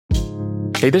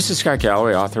Hey, this is Scott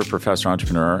Galloway, author, professor,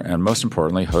 entrepreneur, and most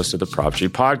importantly, host of the Prop G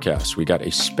podcast. We got a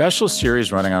special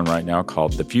series running on right now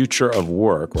called The Future of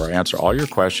Work, where I answer all your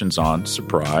questions on,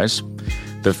 surprise,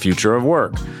 the future of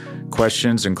work.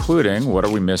 Questions including, what are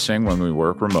we missing when we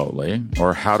work remotely?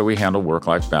 Or how do we handle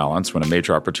work-life balance when a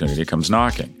major opportunity comes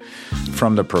knocking?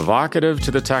 From the provocative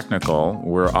to the technical,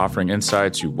 we're offering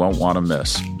insights you won't want to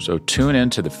miss. So tune in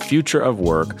to The Future of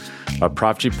Work, a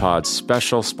Prop G Pod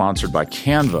special sponsored by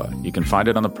Canva. You can find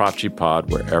it on the Prop G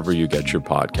Pod wherever you get your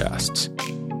podcasts.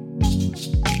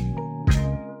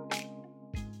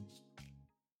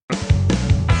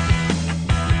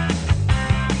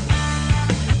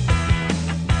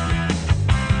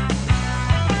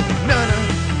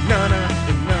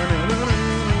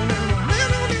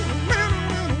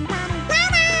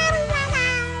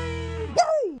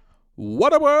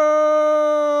 What up,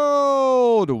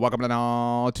 world? Welcome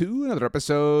to another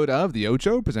episode of the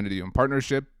Ocho, presented to you in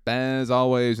partnership, as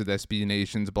always, with SB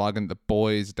Nation's blog and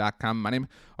theboys.com. My name is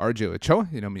RJ Ochoa.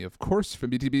 You know me, of course, from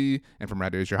BTB and from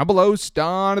right here is your humble host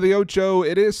on the Ocho.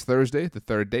 It is Thursday, the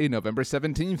third day, November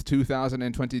 17th,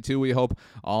 2022. We hope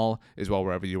all is well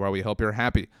wherever you are. We hope you're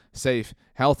happy, safe,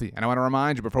 healthy. And I want to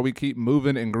remind you, before we keep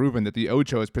moving and grooving, that the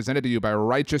Ocho is presented to you by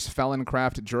Righteous Felon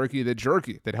Craft Jerky, the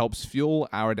jerky that helps fuel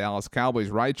our Dallas Cowboys.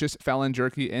 Righteous Felon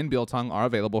Jerky and Biltong are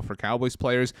available for Cowboys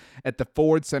players at the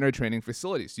Ford Center training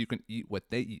facilities. You can eat what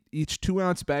they eat. Each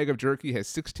 2-ounce bag of jerky has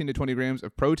 16 to 20 grams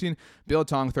of protein,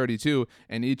 Biltong 32,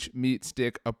 and each meat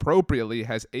stick appropriately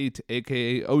has 8,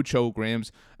 aka Ocho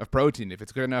grams of protein. If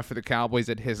it's good enough for the Cowboys,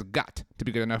 it has got to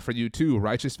be good enough for you too.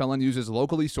 Righteous Felon uses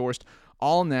locally sourced,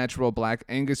 all-natural black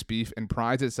Angus beef and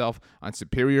prides itself on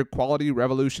superior quality,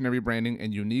 revolutionary branding,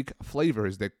 and unique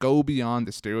flavors that go beyond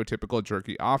the stereotypical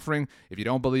jerky offering. If you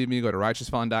don't believe me, go to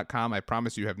righteousfelon.com. I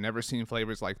promise you have never seen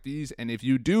flavors like these. And if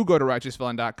you do go to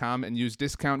righteousfelon.com and use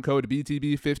discount code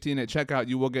BTB15 at checkout,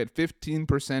 you will get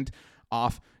 15%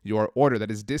 off your order. That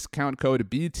is discount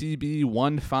code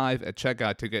BTB15 at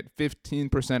checkout to get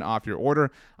 15% off your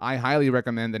order. I highly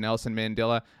recommend the Nelson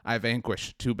Mandela I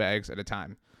Vanquish 2 bags at a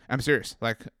time. I'm serious.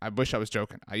 Like, I wish I was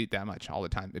joking. I eat that much all the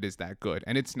time. It is that good.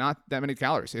 And it's not that many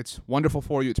calories. It's wonderful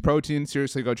for you. It's protein.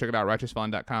 Seriously, go check it out.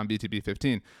 righteousfelon.com,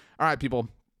 BTB15. All right, people.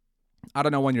 I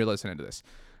don't know when you're listening to this.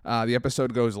 The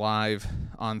episode goes live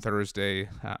on Thursday,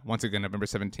 once again, November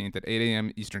 17th at 8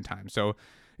 a.m. Eastern time. So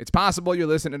it's possible you're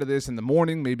listening to this in the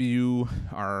morning. Maybe you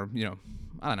are,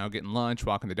 I don't know, getting lunch,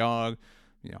 walking the dog,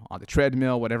 on the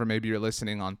treadmill, whatever. Maybe you're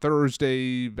listening on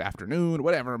Thursday afternoon,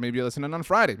 whatever. Maybe you're listening on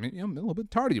Friday, maybe, a little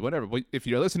bit tardy, whatever. But if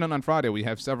you're listening on Friday, we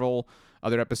have several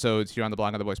other episodes here on the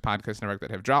Blog of the Boys Podcast Network that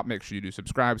have dropped. Make sure you do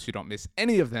subscribe so you don't miss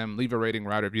any of them. Leave a rating,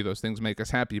 write a review. Those things make us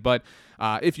happy. But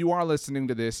if you are listening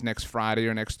to this next Friday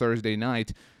or next Thursday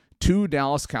night, 2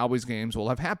 Dallas Cowboys games will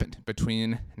have happened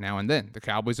between now and then. The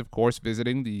Cowboys, of course,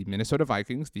 visiting the Minnesota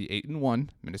Vikings, the 8-1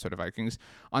 Minnesota Vikings,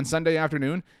 on Sunday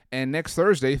afternoon. And next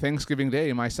Thursday, Thanksgiving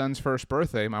Day, my son's first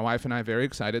birthday, my wife and I are very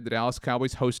excited. The Dallas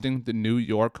Cowboys hosting the New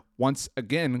York, once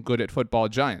again, good at football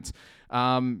Giants.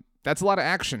 That's a lot of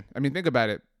action. I mean, think about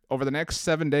it. Over the next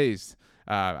 7 days,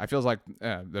 I feels like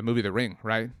the movie The Ring,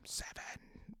 right? 7.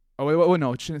 Oh, wait,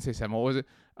 no, it shouldn't say 7. What was it?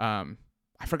 I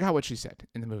forgot what she said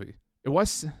in the movie. It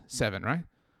was 7, right?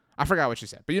 I forgot what she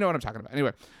said, but you know what I'm talking about.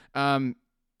 Anyway,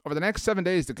 over the next 7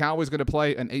 days, the Cowboys are going to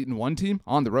play an 8-1 team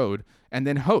on the road and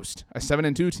then host a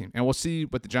 7-2 team. And we'll see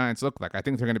what the Giants look like. I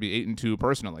think they're going to be 8-2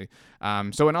 personally.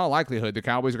 So in all likelihood, the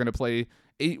Cowboys are going to play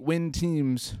 8-win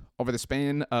teams over the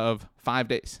span of 5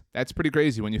 days. That's pretty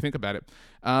crazy when you think about it.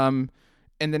 And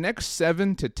the next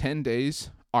 7 to 10 days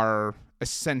are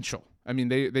essential. I mean,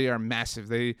 they are massive.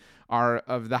 They are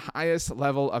of the highest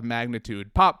level of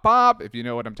magnitude. Pop, if you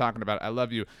know what I'm talking about. I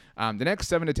love you. The next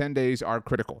 7 to 10 days are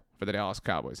critical for the Dallas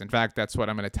Cowboys. In fact, that's what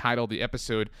I'm going to title the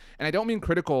episode. And I don't mean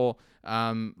critical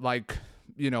like,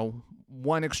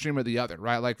 one extreme or the other,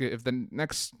 right? Like if the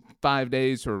next 5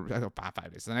 days or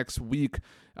 5 days, the next week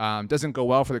doesn't go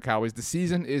well for the Cowboys, the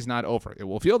season is not over. It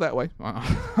will feel that way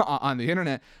on the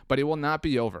internet, but it will not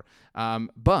be over.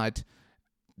 But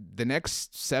the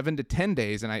next 7 to 10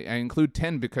 days, and I include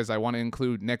 10 because I want to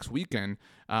include next weekend,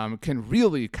 can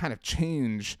really kind of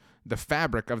change the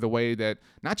fabric of the way that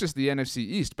not just the NFC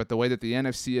East, but the way that the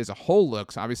NFC as a whole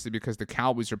looks, obviously because the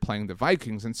Cowboys are playing the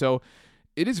Vikings. And so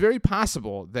it is very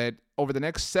possible that over the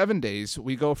next 7 days,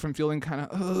 we go from feeling kind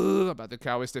of about the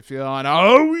Cowboys to feeling,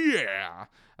 oh yeah,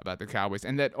 about the Cowboys.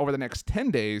 And that over the next 10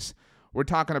 days, we're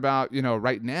talking about,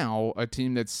 right now, a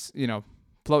team that's,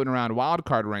 floating around wild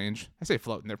card range. I say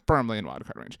floating, they're firmly in wild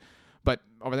card range. But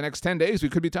over the next 10 days, we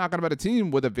could be talking about a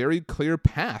team with a very clear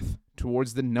path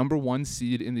towards the number 1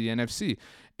 seed in the NFC.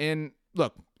 And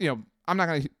look, I'm not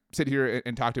going to sit here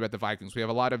and talk to you about the Vikings. We have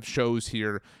a lot of shows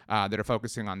here that are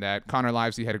focusing on that. Connor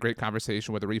Livesey had a great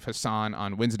conversation with Arif Hassan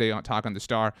on Wednesday on Talk on the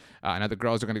Star. I know the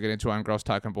girls are going to get into on Girls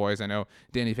Talking Boys. I know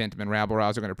Danny Phantom and Rabble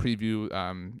Rouse are going to preview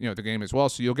the game as well.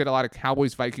 So you'll get a lot of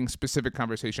Cowboys-Vikings specific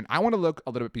conversation. I want to look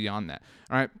a little bit beyond that.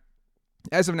 All right.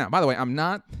 As of now, by the way, I'm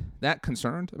not that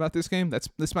concerned about this game. This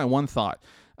is my one thought.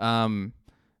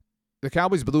 The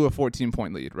Cowboys blew a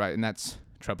 14-point lead, right? And that's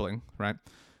troubling, right?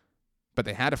 But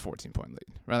they had a 14-point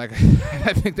lead, right? Like,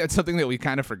 I think that's something that we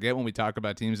kind of forget when we talk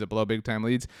about teams that blow big-time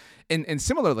leads. And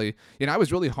similarly, I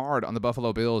was really hard on the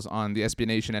Buffalo Bills on the SB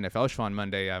Nation NFL show on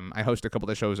Monday. I host a couple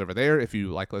of shows over there. If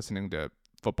you like listening to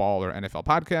football or NFL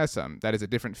podcasts, that is a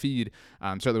different feed.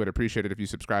 Certainly would appreciate it if you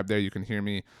subscribe there. You can hear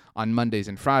me on Mondays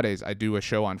and Fridays. I do a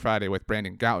show on Friday with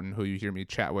Brandon Gouton, who you hear me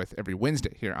chat with every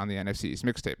Wednesday here on the NFC East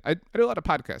Mixtape. I do a lot of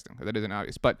podcasting. That isn't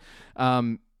obvious, but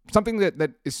something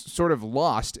that is sort of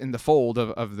lost in the fold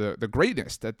of the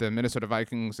greatness that the Minnesota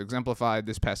Vikings exemplified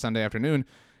this past Sunday afternoon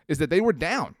is that they were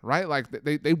down, right? Like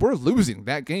they were losing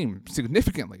that game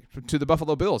significantly to the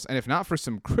Buffalo Bills. And if not for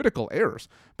some critical errors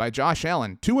by Josh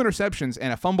Allen, 2 interceptions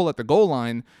and a fumble at the goal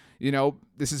line,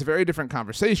 this is a very different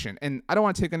conversation. And I don't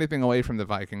want to take anything away from the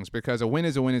Vikings because a win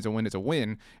is a win is a win is a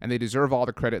win, and they deserve all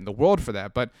the credit in the world for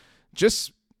that. But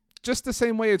just the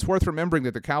same way it's worth remembering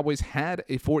that the Cowboys had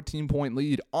a 14-point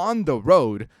lead on the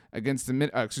road against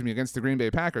the Green Bay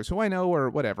Packers, who I know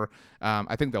are whatever.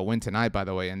 I think they'll win tonight, by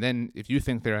the way. And then if you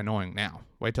think they're annoying now,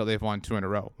 wait till they've won 2 in a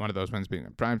row. One of those wins being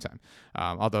in primetime.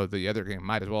 Although the other game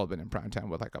might as well have been in primetime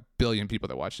with like 1 billion people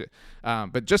that watched it.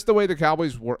 But just the way the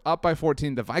Cowboys were up by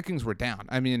 14, the Vikings were down.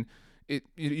 I mean,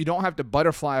 you don't have to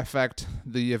butterfly effect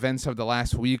the events of the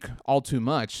last week all too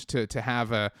much to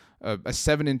have a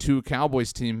 7-2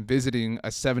 Cowboys team visiting a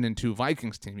 7-2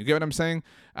 Vikings team. You get what I'm saying?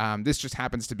 This just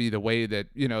happens to be the way that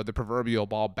the proverbial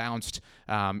ball bounced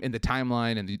in the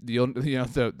timeline and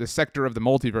the sector of the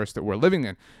multiverse that we're living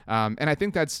in. And I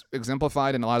think that's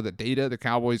exemplified in a lot of the data. The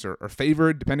Cowboys are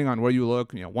favored depending on where you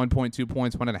look. 1.2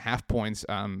 points, 1.5 points.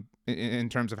 In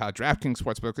terms of how DraftKings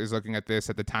Sportsbook is looking at this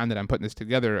at the time that I'm putting this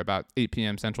together, about 8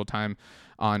 p.m. Central Time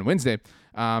on Wednesday.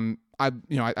 I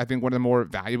think one of the more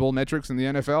valuable metrics in the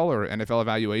NFL or NFL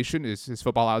evaluation is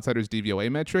Football Outsiders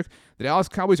DVOA metric. The Dallas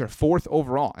Cowboys are 4th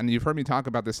overall, and you've heard me talk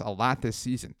about this a lot this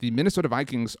season. The Minnesota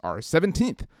Vikings are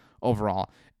 17th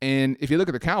overall. And if you look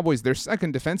at the Cowboys, they're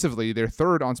 2nd defensively, they're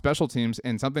 3rd on special teams,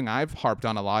 and something I've harped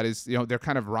on a lot is, they're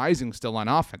kind of rising still on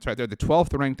offense, right? They're the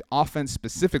 12th ranked offense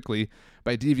specifically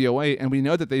by DVOA, and we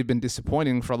know that they've been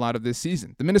disappointing for a lot of this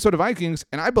season. The Minnesota Vikings,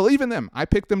 and I believe in them, I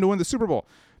picked them to win the Super Bowl,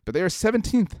 but they are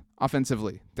 17th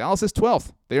offensively. Dallas is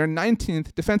 12th. They are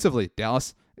 19th defensively.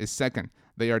 Dallas is 2nd.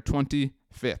 They are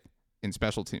 25th in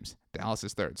special teams. Dallas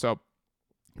is 3rd. So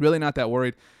really not that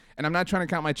worried. And I'm not trying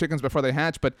to count my chickens before they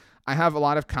hatch, but I have a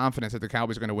lot of confidence that the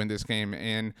Cowboys are going to win this game.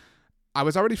 And I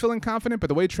was already feeling confident, but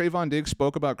the way Trayvon Diggs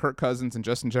spoke about Kirk Cousins and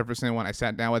Justin Jefferson when I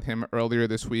sat down with him earlier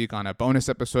this week on a bonus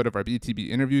episode of our BTB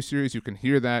interview series, you can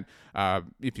hear that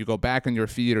if you go back in your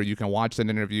feed, or you can watch that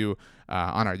interview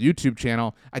on our YouTube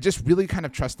channel. I just really kind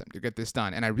of trust them to get this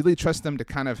done, and I really trust them to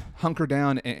kind of hunker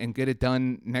down and get it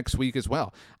done next week as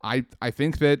well. I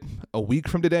think that a week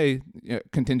from today,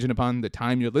 contingent upon the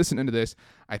time you're listening to this,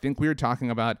 I think we're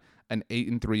talking about an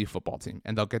 8-3 football team,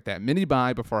 and they'll get that mini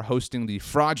bye before hosting the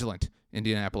fraudulent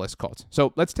Indianapolis Colts.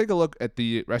 So let's take a look at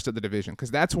the rest of the division, because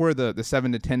that's where the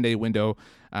 7 to 10 day window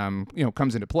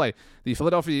comes into play. The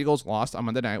Philadelphia Eagles lost on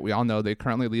Monday night. We all know they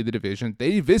currently lead the division.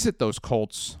 They visit those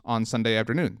Colts on Sunday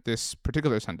afternoon, this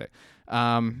particular Sunday.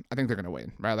 I think they're going to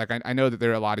win, right? Like I know that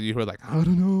there are a lot of you who are like, I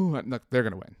don't know. Look, they're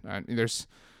going to win.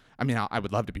 I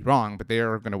would love to be wrong, but they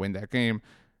are going to win that game.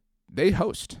 They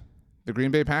host the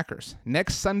Green Bay Packers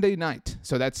next Sunday night.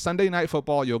 So that's Sunday Night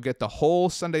Football. You'll get the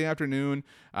whole Sunday afternoon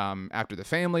after the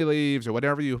family leaves or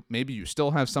whatever. Maybe you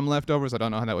still have some leftovers. I don't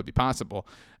know how that would be possible.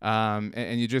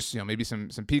 And you just, maybe some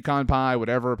pecan pie,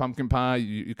 whatever, pumpkin pie.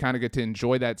 You kind of get to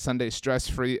enjoy that Sunday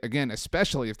stress-free. Again,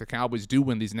 especially if the Cowboys do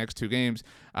win these next 2 games,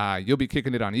 you'll be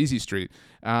kicking it on Easy Street.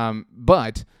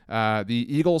 But the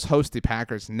Eagles host the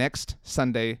Packers next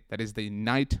Sunday. That is the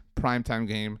night primetime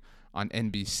game on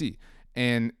NBC.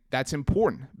 And that's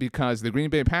important because the Green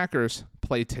Bay Packers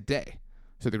play today.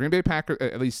 So the Green Bay Packers,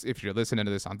 at least if you're listening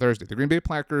to this on Thursday, the Green Bay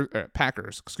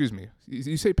Packers, excuse me.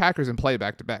 You say Packers and play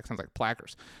back-to-back. Sounds like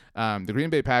Plackers. The Green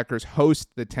Bay Packers host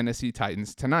the Tennessee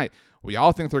Titans tonight. We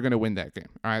all think they're going to win that game.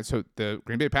 All right, so the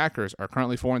Green Bay Packers are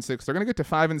currently 4-6. They're going to get to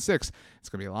 5-6. It's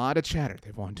going to be a lot of chatter.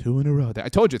 They've won 2 in a row. I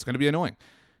told you it's going to be annoying.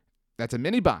 That's a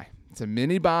mini bye. It's a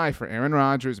mini bye for Aaron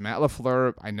Rodgers, Matt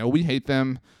LaFleur. I know we hate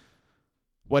them.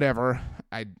 Whatever.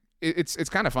 it's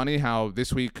kind of funny how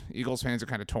this week Eagles fans are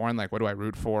kind of torn. Like, what do I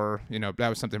root for? That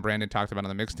was something Brandon talked about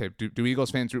on the mixtape. Do Eagles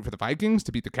fans root for the Vikings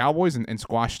to beat the Cowboys and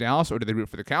squash Dallas, or do they root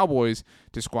for the Cowboys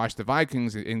to squash the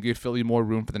Vikings and give Philly more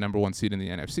room for the number one seed in the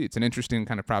NFC? It's an interesting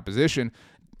kind of proposition.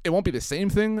 It won't be the same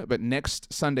thing, but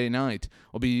next Sunday night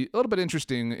will be a little bit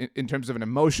interesting in terms of an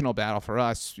emotional battle for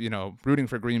us, rooting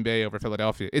for Green Bay over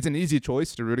Philadelphia. It's an easy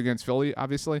choice to root against Philly,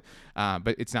 obviously,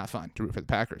 but it's not fun to root for the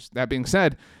Packers. That being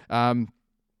said,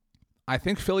 I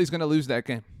think Philly's going to lose that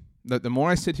game. The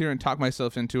more I sit here and talk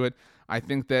myself into it, I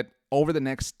think that over the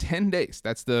next 10 days,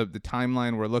 that's the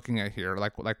timeline we're looking at here,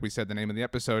 like we said, the name of the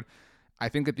episode, I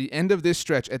think at the end of this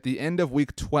stretch, at the end of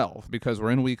week 12, because we're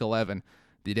in week 11,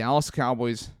 the Dallas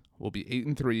Cowboys will be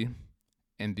 8-3,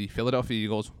 and the Philadelphia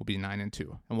Eagles will be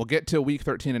 9-2. And we'll get to week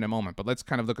 13 in a moment, but let's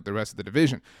kind of look at the rest of the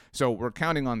division. So we're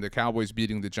counting on the Cowboys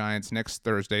beating the Giants next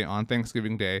Thursday on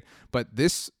Thanksgiving Day, but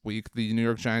this week the New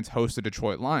York Giants host the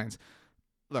Detroit Lions.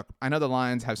 Look, I know the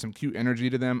Lions have some cute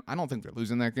energy to them. I don't think they're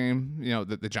losing that game,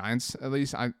 the Giants at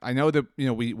least. I know that,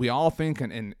 we all think,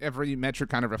 and every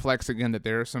metric kind of reflects again that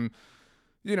there are some,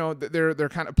 they're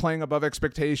kind of playing above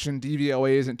expectation.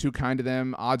 DVOA isn't too kind to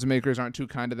them. Odds makers aren't too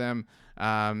kind to them.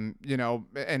 And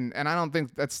I don't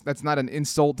think that's not an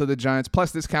insult to the Giants.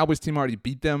 Plus, this Cowboys team already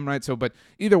beat them, right? So, but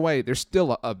either way, they're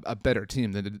still a better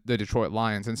team than the Detroit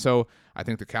Lions. And so I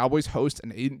think the Cowboys host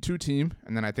an 8-2 team,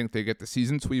 and then I think they get the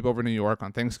season sweep over New York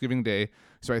on Thanksgiving Day.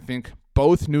 So I think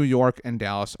both New York and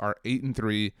Dallas are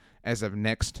 8-3 as of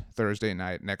next Thursday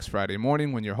night, next Friday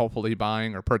morning, when you're hopefully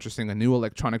buying or purchasing a new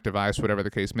electronic device, whatever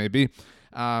the case may be.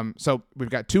 So we've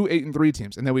got two 8-3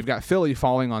 teams, and then we've got Philly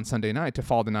falling on Sunday night to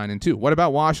fall to 9-2. What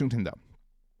about Washington,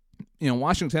 though?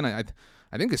 Washington, I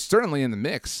think is certainly in the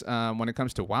mix when it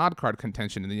comes to wild card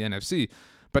contention in the NFC,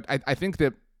 but I think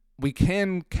that we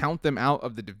can count them out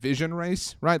of the division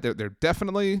race, right? They're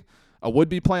definitely a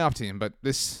would-be playoff team, but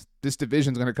this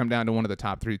division is going to come down to one of the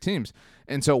top three teams.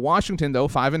 And so Washington, though,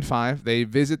 5-5, they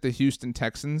visit the Houston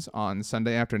Texans on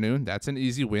Sunday afternoon. That's an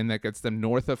easy win. That gets them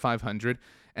north of 500.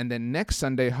 And then next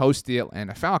Sunday host the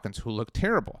Atlanta Falcons, who look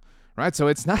terrible, right? So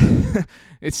it's not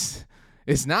it's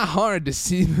not hard to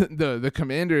see the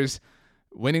Commanders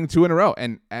winning 2 in a row.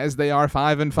 And as they are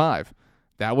 5-5,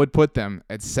 that would put them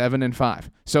at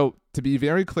 7-5. So to be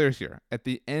very clear here, at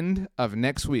the end of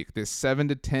next week, this 7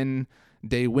 to 10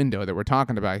 day window that we're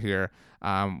talking about here,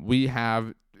 we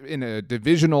have in a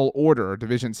divisional order,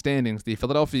 division standings, the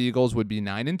Philadelphia Eagles would be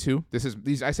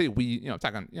 9-2. I say we,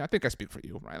 I think I speak for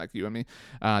you, right? Like you and me.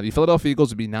 The Philadelphia Eagles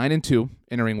would be 9-2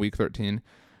 entering week 13.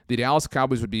 The Dallas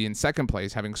Cowboys would be in second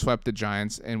place, having swept the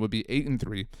Giants, and would be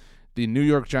 8-3. The New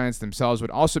York Giants themselves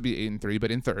would also be 8-3,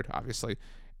 but in third, obviously.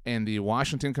 And the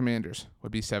Washington Commanders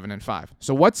would be 7-5.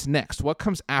 So what's next? What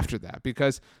comes after that?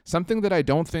 Because something that I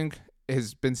don't think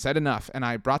has been said enough, and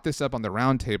I brought this up on the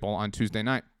roundtable on Tuesday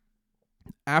night.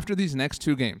 After these next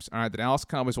two games, all right, the Dallas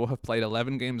Cowboys will have played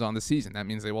 11 games on the season. That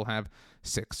means they will have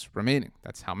 6 remaining.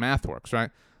 That's how math works, right?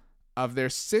 Of their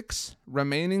 6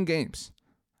 remaining games,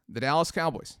 the Dallas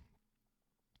Cowboys,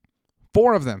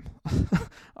 4 of them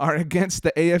are against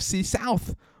the AFC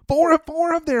South. Four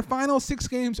of their final 6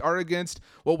 games are against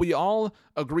what we all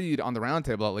agreed on the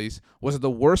roundtable, at least, was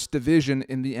the worst division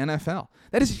in the NFL.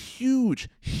 That is a huge,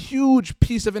 huge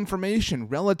piece of information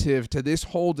relative to this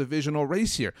whole divisional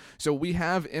race here. So we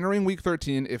have entering week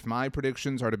 13, if my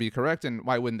predictions are to be correct, and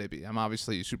why wouldn't they be? I'm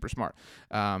obviously super smart.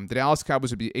 The Dallas Cowboys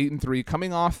would be 8-3,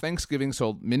 coming off Thanksgiving,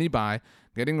 so mini bye,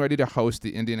 getting ready to host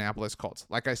the Indianapolis Colts.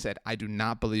 Like I said, I do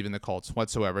not believe in the Colts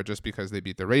whatsoever just because they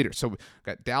beat the Raiders. So we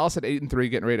got Dallas at 8-3,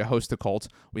 getting ready to host the Colts.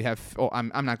 We have,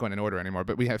 I'm not going in order anymore,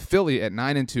 but we have Philly at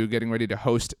 9-2, getting ready to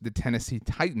host the Tennessee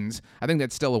Titans. I think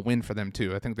that's still a win for them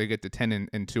too. I think they get to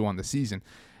 10-2 on the season.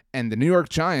 And the New York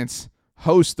Giants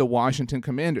host the Washington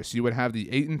Commanders. So you would have the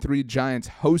 8-3 Giants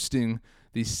hosting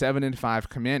the 7-5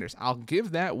 Commanders. I'll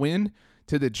give that win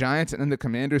to the Giants, and then the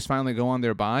Commanders finally go on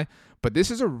their bye. But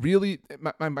this is a really,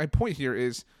 my point here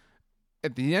is,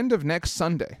 at the end of next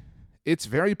Sunday, it's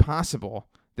very possible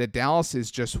that Dallas is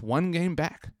just 1 game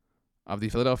back of the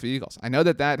Philadelphia Eagles. I know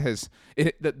that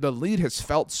the lead has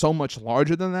felt so much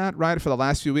larger than that, right, for the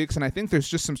last few weeks, and I think there's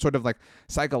just some sort of like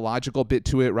psychological bit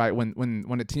to it, right, when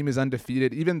a team is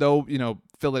undefeated, even though,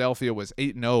 Philadelphia was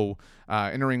 8-0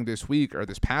 entering this week, or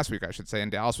this past week, I should say,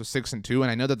 and Dallas was 6-2, and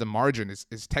I know that the margin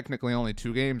is technically only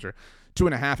 2 games, or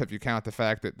 2.5 if you count the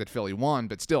fact that Philly won,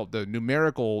 but still, the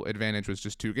numerical advantage was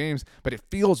just 2 games, but it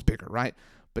feels bigger, right?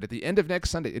 But at the end of next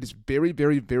Sunday, it is very,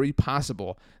 very, very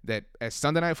possible that as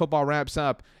Sunday Night Football wraps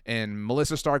up and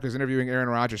Melissa Stark is interviewing Aaron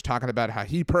Rodgers talking about how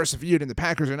he persevered and the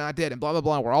Packers are not dead and blah, blah,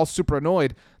 blah, we're all super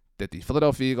annoyed, that the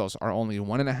Philadelphia Eagles are only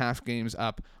 1.5 games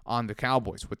up on the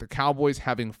Cowboys, with the Cowboys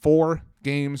having 4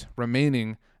 games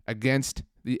remaining against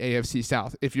the AFC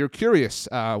South. If you're curious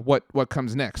what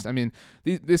comes next, I mean,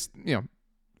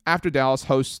 after Dallas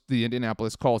hosts the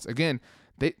Indianapolis Colts, again,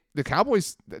 the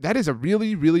Cowboys, that is a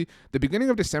really, really, the beginning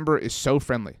of December is so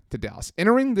friendly to Dallas.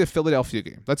 Entering the Philadelphia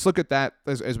game, let's look at that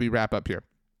as we wrap up here.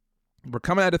 We're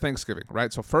coming out of Thanksgiving,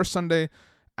 right? So first Sunday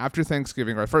after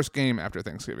Thanksgiving, or first game after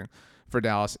Thanksgiving for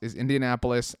Dallas is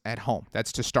Indianapolis at home.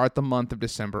 That's to start the month of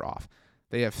December off.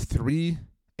 They have 3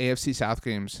 AFC South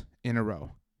games in a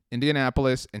row.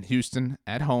 Indianapolis and Houston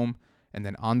at home, and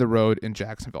then on the road in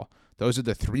Jacksonville. Those are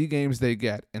the 3 games they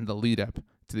get in the lead up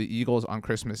to the Eagles on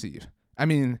Christmas Eve. I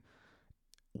mean,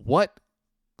 what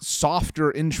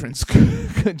softer entrance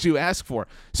could you ask for?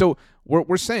 So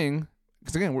we're saying,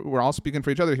 because again, we're all speaking for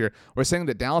each other here, we're saying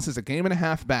that Dallas is a game and a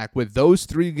half back with those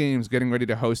 3 games getting ready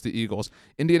to host the Eagles.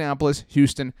 Indianapolis,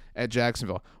 Houston, at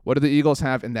Jacksonville. What do the Eagles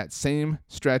have in that same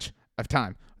stretch of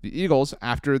time? The Eagles,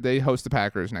 after they host the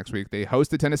Packers next week, they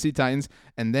host the Tennessee Titans,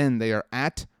 and then they are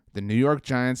at the New York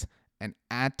Giants and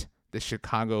at the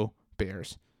Chicago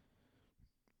Bears.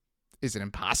 Is it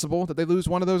impossible that they lose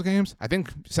one of those games? I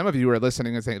think some of you are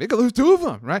listening and saying they could lose 2 of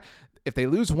them, right? If they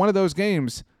lose one of those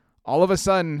games, all of a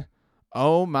sudden,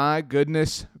 oh my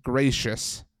goodness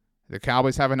gracious, the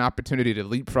Cowboys have an opportunity to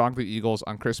leapfrog the Eagles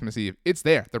on Christmas Eve. It's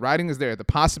there. The writing is there. The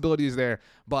possibility is there.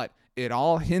 But it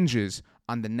all hinges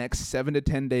on the next 7 to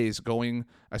 10 days going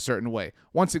a certain way.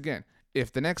 Once again,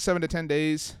 if the next 7 to 10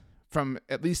 days, from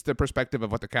at least the perspective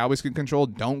of what the Cowboys can control,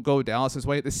 don't go Dallas's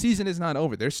way, the season is not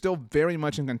over. They're still very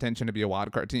much in contention to be a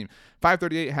wildcard team.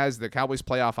 538 has the Cowboys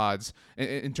playoff odds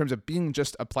in terms of being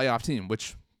just a playoff team,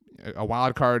 which a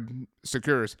wildcard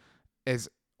secures as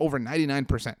over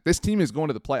 99%. This team is going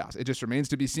to the playoffs. It just remains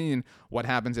to be seen what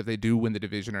happens if they do win the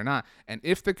division or not. And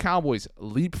if the Cowboys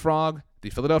leapfrog the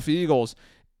Philadelphia Eagles,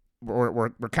 we're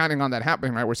counting on that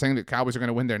happening, right? We're saying that Cowboys are going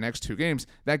to win their next 2 games.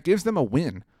 That gives them a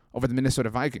win over the Minnesota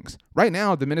Vikings. Right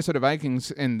now, the Minnesota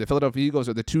Vikings and the Philadelphia Eagles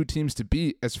are the 2 teams to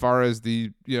beat as far as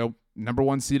the number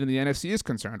 1 seed in the NFC is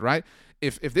concerned, right?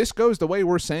 If this goes the way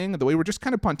we're saying, the way we're just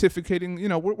kind of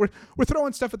pontificating, we're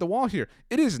throwing stuff at the wall here.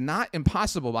 It is not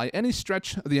impossible by any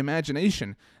stretch of the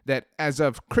imagination that as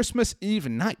of Christmas Eve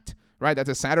night, right, that's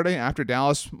a Saturday after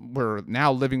Dallas, we're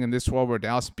now living in this world where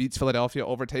Dallas beats Philadelphia,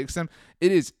 overtakes them.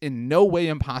 It is in no way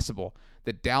impossible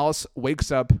that Dallas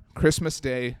wakes up Christmas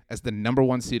Day as the number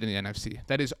 1 seed in the NFC.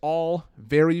 That is all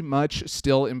very much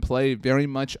still in play, very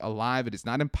much alive. It is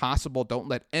not impossible. Don't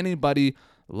let anybody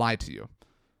lie to you.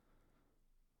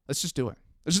 Let's just do it.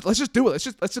 Let's just do it.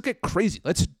 Let's just get crazy.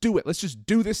 Let's do it. Let's just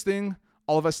do this thing,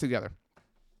 all of us together.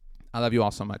 I love you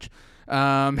all so much.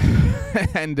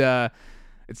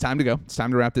 It's time to go. It's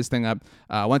time to wrap this thing up.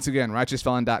 Once again,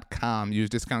 righteousfelon.com. Use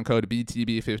discount code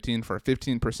BTB15 for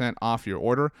 15% off your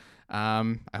order.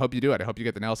 I hope you do it. I hope you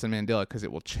get the Nelson Mandela because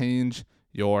it will change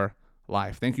your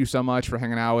life. Thank you so much for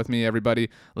hanging out with me, everybody.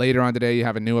 Later on today, you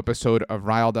have a new episode of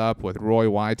Riled Up with Roy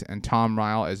White and Tom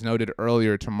Ryle. As noted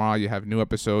earlier, tomorrow you have new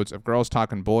episodes of Girls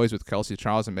Talking Boys with Kelsey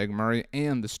Charles and Meg Murray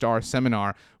and the Star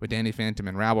Seminar with Danny Phantom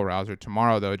and Rabble Rouser.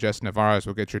 Tomorrow, though, Jess Navarez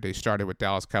will get your day started with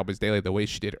Dallas Cowboys Daily the way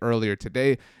she did earlier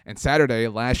today. And Saturday,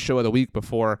 last show of the week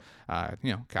before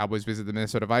Cowboys visit the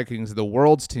Minnesota Vikings, the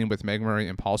World's Team with Meg Murray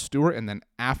and Paul Stewart. And then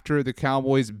after the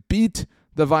Cowboys beat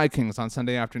the Vikings on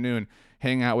Sunday afternoon,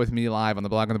 hang out with me live on the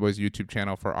Blogging the Boys YouTube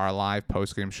channel for our live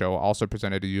post-game show, also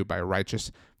presented to you by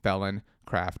Righteous Felon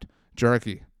Craft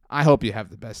Jerky. I hope you have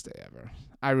the best day ever.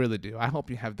 I really do. I hope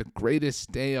you have the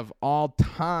greatest day of all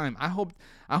time. I hope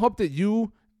that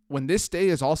you, when this day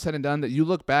is all said and done, that you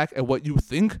look back at what you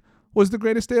think was the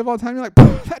greatest day of all time. You're like,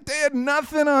 that day had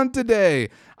nothing on today.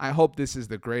 I hope this is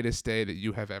the greatest day that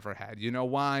you have ever had. You know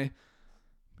why?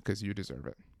 Because you deserve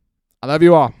it. I love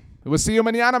you all. We'll see you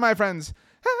mañana, my friends.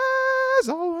 As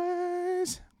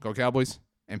always, go Cowboys,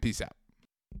 and peace out.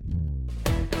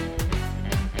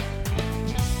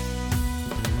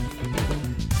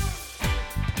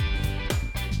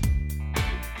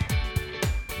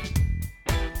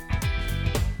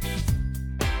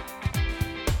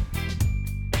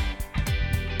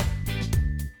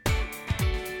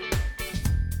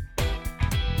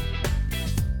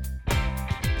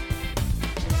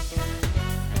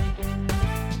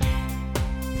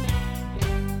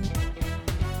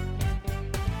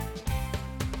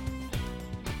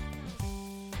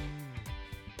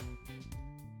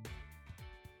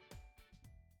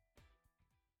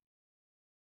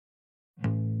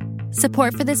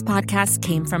 Support for this podcast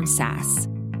came from SAS.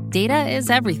 Data is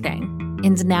everything,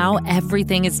 and now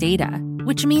everything is data,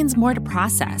 which means more to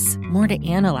process, more to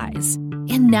analyze,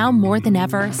 And now more than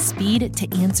ever, speed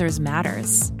to answers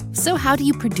matters. So how do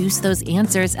you produce those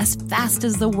answers as fast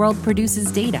as the world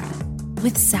produces data?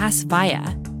 With SAS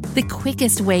Viya, the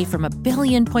quickest way from a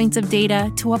billion points of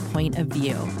data to a point of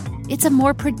view. It's a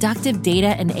more productive data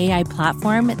and AI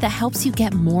platform that helps you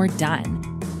get more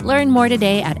done. Learn more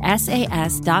today at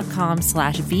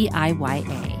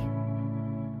sas.com/VIYA.